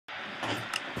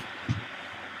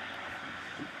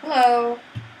Hello.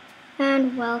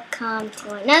 And welcome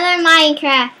to another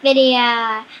Minecraft video.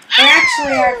 We're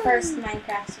actually our first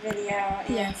Minecraft video. And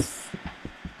Yes.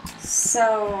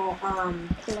 So,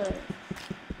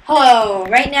 Hello.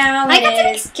 Right now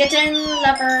it is Kitten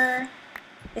Lover.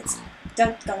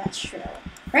 Don't go that shrill.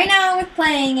 Right now we're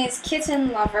playing is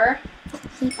Kitten Lover.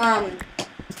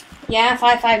 Yeah,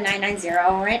 55990,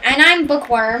 right? And I'm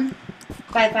Bookworm,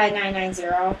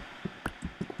 55990.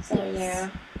 So Yes. yeah.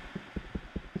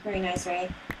 Very nice,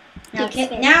 right?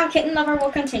 Yes, Now Kitten Lover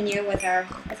will continue with her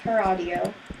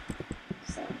audio.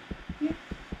 So yeah.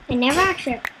 I never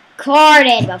actually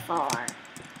recorded before.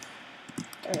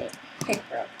 Wait. Pick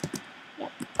broke.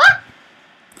 Yep. Ah!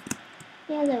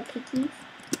 Yeah, little piggies.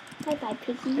 Bye-bye,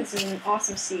 piggies. This is an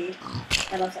awesome seed.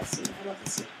 I love that seed. I love the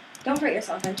seed. Don't hurt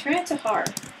yourself and turn it to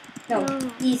hard. No,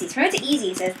 easy. Turn it to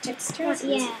easy. It says just turn it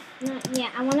to easy. Not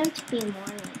yet. I want it to be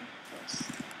morning first.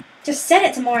 Just set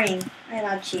it to morning. I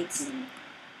allowed cheats.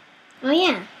 Oh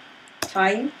yeah.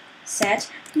 Time, set,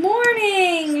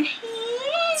 morning.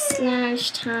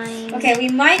 Slash time. Okay, we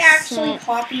might actually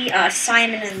copy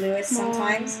Simon and Lewis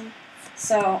sometimes.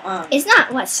 So It's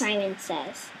not what Simon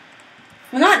says.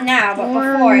 well, not now, but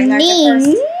before in like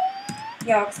the first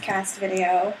Yogscast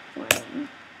video.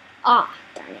 Ah,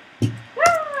 darn it.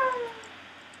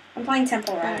 I'm playing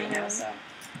Temple Run right now, so.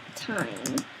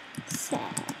 Time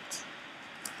set.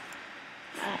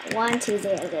 1 2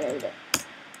 0 0 0.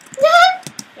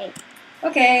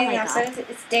 Okay, Oh my now God. so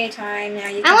it's daytime now.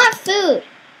 You I want food.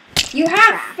 You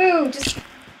have food. Just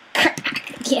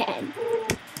Again.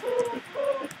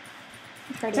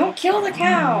 don't kill the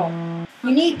cow.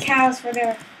 You need cows for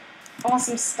their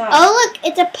awesome stuff. Oh look,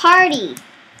 it's a party.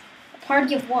 A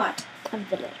party of what? A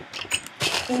village.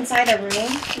 Inside a room?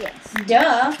 Yes.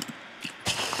 Duh.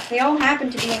 They all happen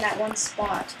to be in that one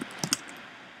spot.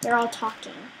 They're all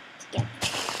talking together.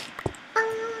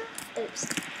 Oops.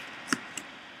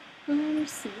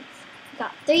 Seeds.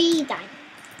 Got 3 diamonds.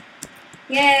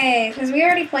 Yay! Because we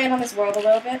already played on this world a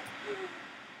little bit.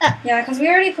 Yeah, because we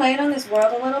already played on this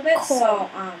world a little bit. Cool. So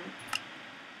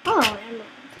Oh,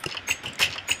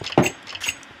 emerald.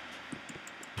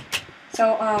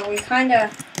 So we kind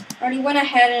of already went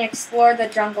ahead and explored the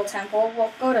jungle temple.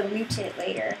 We'll go to loot it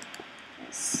later.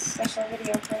 Special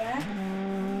video for that.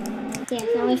 Yes,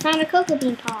 now we found a cocoa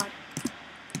bean pod.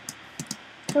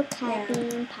 Cocoa Yeah.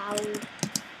 bean pod.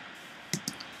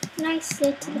 Nice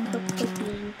little cocoa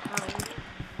bean pod.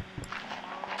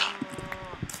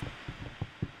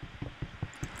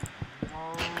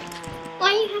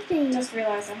 Why you have to Just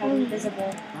realized I have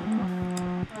invisible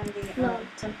on the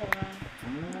temple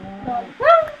run.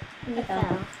 You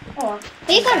fell. Oh well.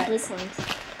 But you got blue coins.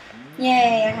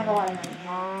 Yay, I have a lot of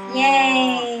money.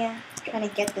 Yay! Trying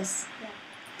to get this.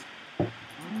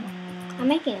 I'm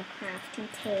making a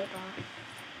crafting table.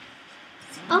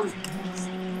 Oh.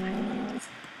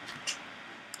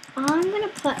 I'm gonna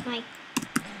put my.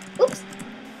 Oops.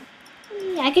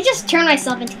 Yeah, I could just turn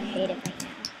myself into creative right now.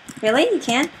 Really? You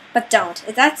can? But don't.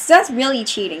 That's really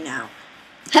cheating now.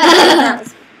 That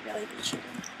was really cheating.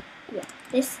 Yeah.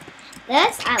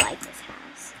 I like this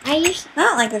house. I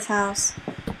don't like this house.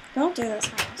 Don't do this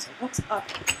house. It looks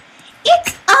ugly.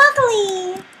 It's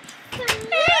ugly!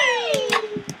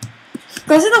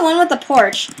 Go to the one with the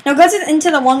porch. No, go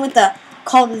into the one with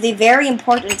called the very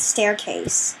important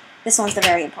staircase. This one's the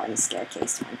very important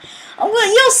staircase one. Oh,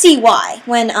 well, you'll see why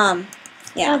when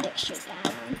yeah. I'll get straight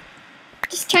down.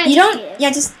 Just turn. You don't. Creative.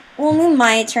 Yeah, just we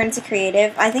might turn to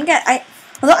creative. I think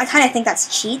although I kind of think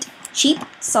that's cheap.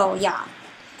 So yeah.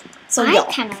 So I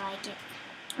kind of like it.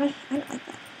 I don't like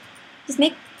that. Just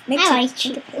make. I like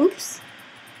cheap. Oops.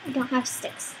 I don't have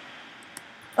sticks.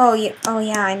 Oh yeah. Oh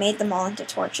yeah. I made them all into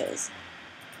torches.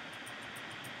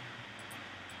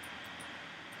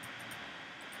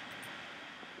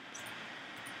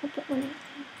 I'll put one in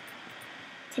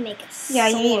to make a sword. Yeah,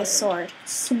 you need a sword.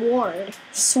 Sword.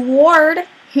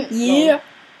 Yeah.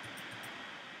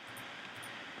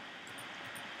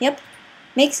 Yep.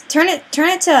 Turn it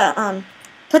to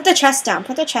put the chest down.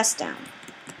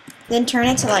 Then turn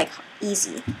it to like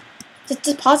easy. Just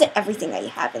deposit everything that you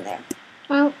have in there.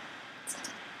 Well,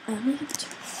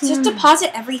 just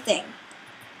deposit everything.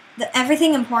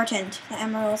 Everything important. The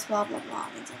emeralds, blah blah blah,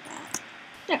 things like that.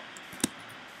 Yeah.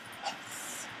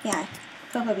 Yeah.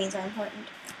 Cocoa beans are important.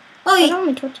 Oh, I don't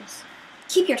have torches.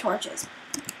 Keep your torches.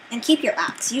 And keep your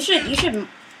axe. You should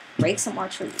break some more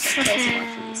trees.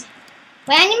 Okay.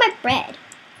 Wait, I need my bread.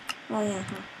 Oh yeah.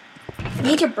 Huh. You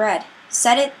need your bread.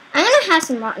 Set it. I'm gonna have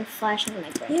some rotten flesh on my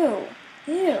bread. Ew.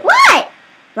 What?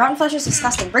 Rotten flesh is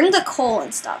disgusting. Bring the coal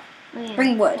and stuff. Oh, yeah.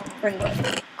 Bring wood. Bring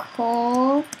wood.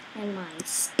 Coal and my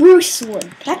spruce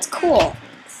wood. That's cool.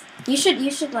 Thanks. You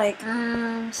should like.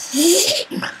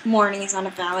 Morning is not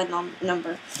a valid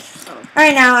number. Oh.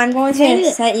 Alright, now I'm going to Maybe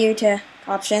it- set you to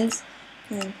options.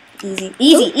 And easy.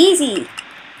 Easy, easy.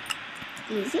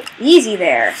 Easy. Easy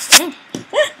there.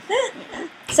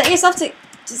 Set yourself to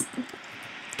just.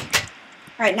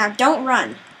 Alright, now don't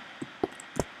run.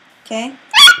 Okay?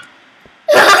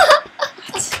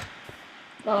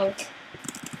 Well, I'm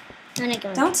gonna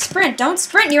go. Don't sprint. Don't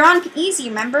sprint. You're on easy,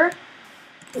 remember?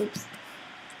 Oops.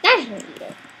 I shouldn't eat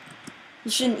it.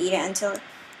 You shouldn't eat it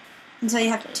until you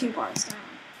have 2 bars down.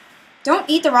 Don't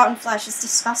eat the rotten flesh. It's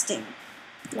disgusting.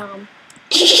 Nom.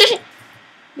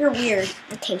 You're weird.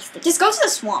 I taste it. Just go to the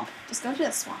swamp. Just go to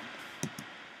the swamp.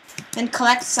 And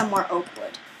collect some more oak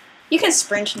wood. You can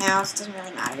sprint now, so it doesn't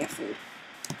really matter your food.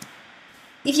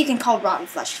 If you can call rotten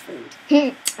flesh food.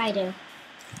 I do.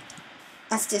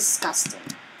 That's disgusting.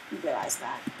 You realize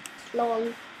that.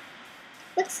 Lol.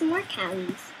 Look, some more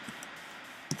cowies.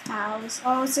 Cows.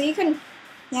 Oh, so you can.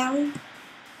 Yeah, we.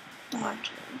 Yeah.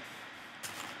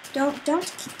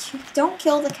 Don't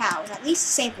kill the cows. At least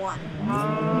save one.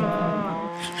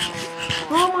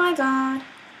 Oh my god.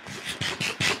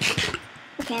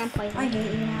 Okay, I'm poisoned. I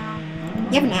hate you now.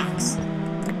 You have an axe.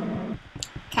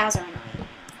 Cows are annoying.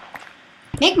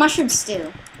 Make mushroom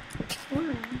stew.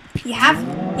 Why? You have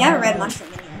a red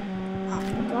mushroom in here.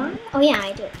 Why? Oh yeah,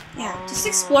 I do. Yeah, just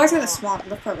explore through the swamp.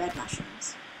 Look for red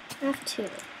mushrooms. I have 2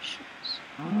 mushrooms.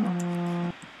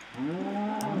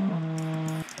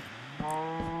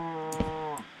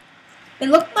 It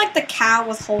looked like the cow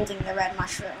was holding the red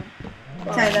mushroom.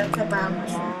 Sorry, the brown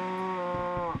mushroom.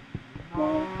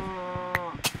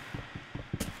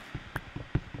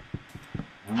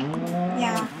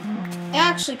 Yeah, it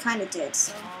actually kind of did,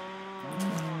 so.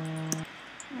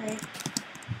 Alright.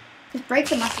 Just break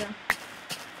the mushroom.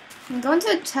 I'm going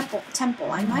to the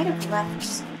temple. I might have left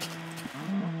some.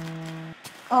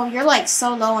 Oh, you're like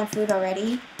so low on food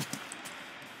already?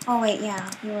 Oh, wait, yeah,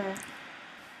 you were.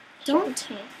 Don't.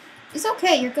 It's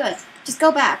okay, you're good. Just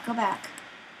go back, go back.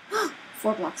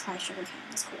 4 blocks high sugar cane,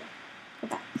 that's cool. Go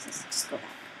back, just go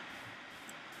back.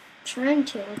 Trying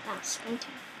to without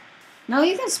sprinting. No,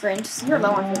 you can sprint. You're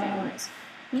low on food anyways.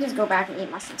 You just go back and eat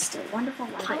mushrooms still. Wonderful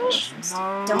life of mushrooms.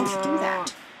 Don't do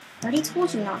that. I already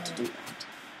told you not to do that.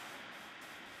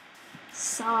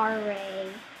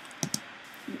 Sorry.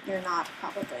 You're not,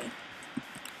 probably.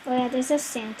 Oh yeah, there's a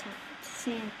Santa.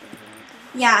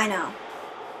 Yeah, I know.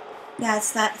 Yeah,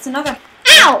 it's that. It's another.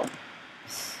 Ow!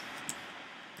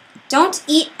 Don't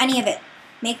eat any of it.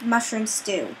 Make mushroom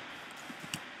stew.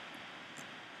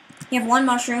 You have 1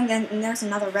 mushroom, then and there's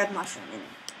another red mushroom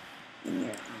in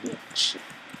your.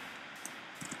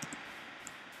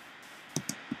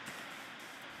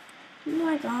 Oh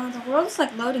my god, the world is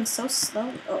like loading so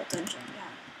slowly. Oh, dungeon, yeah.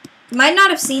 You might not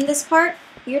have seen this part.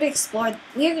 We already explored.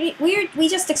 We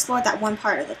just explored that one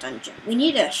part of the dungeon. We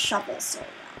need a shovel, so yeah.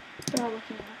 We're all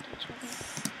looking at each other.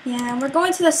 Yeah, and we're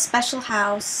going to the special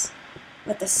house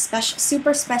with the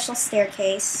super special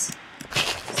staircase.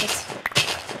 It's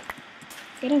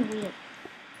Getting weird.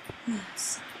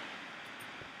 yes,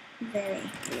 very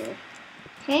weird.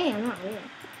 Hey, I'm not weird.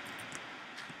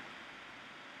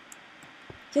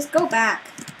 Just go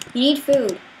back. You need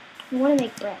food. I want to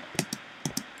make bread.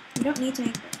 You don't need to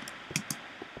make bread.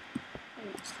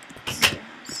 This is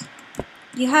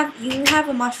your house. You have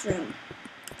a mushroom.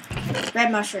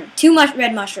 Red mushroom. 2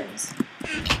 red mushrooms.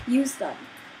 Use them.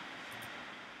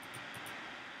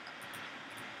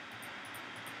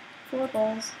 4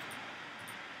 bowls.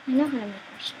 I know how to make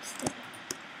mushrooms too.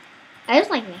 I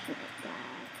just like making it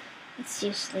that. It's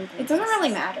usually the It doesn't really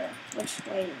matter which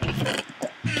way you make it.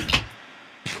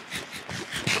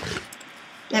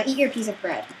 Now eat your piece of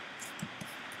bread.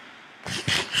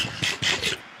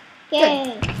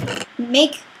 Yay!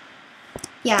 Make.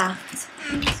 Yeah.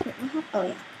 Oh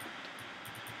yeah.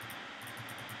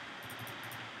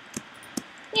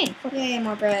 Yay! Yay,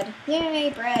 more bread. Yay,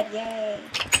 bread. Yay.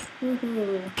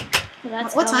 Woohoo. Well,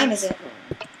 What time is it?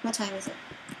 What time is it?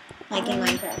 Like in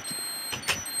Minecraft.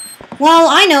 Well,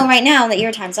 I know right now that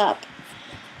your time's up.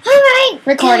 Alright!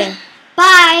 Recording.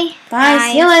 Bye! Bye.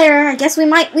 See you later. I guess we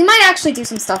might actually do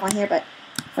some stuff on here, but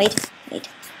wait.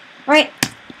 Alright.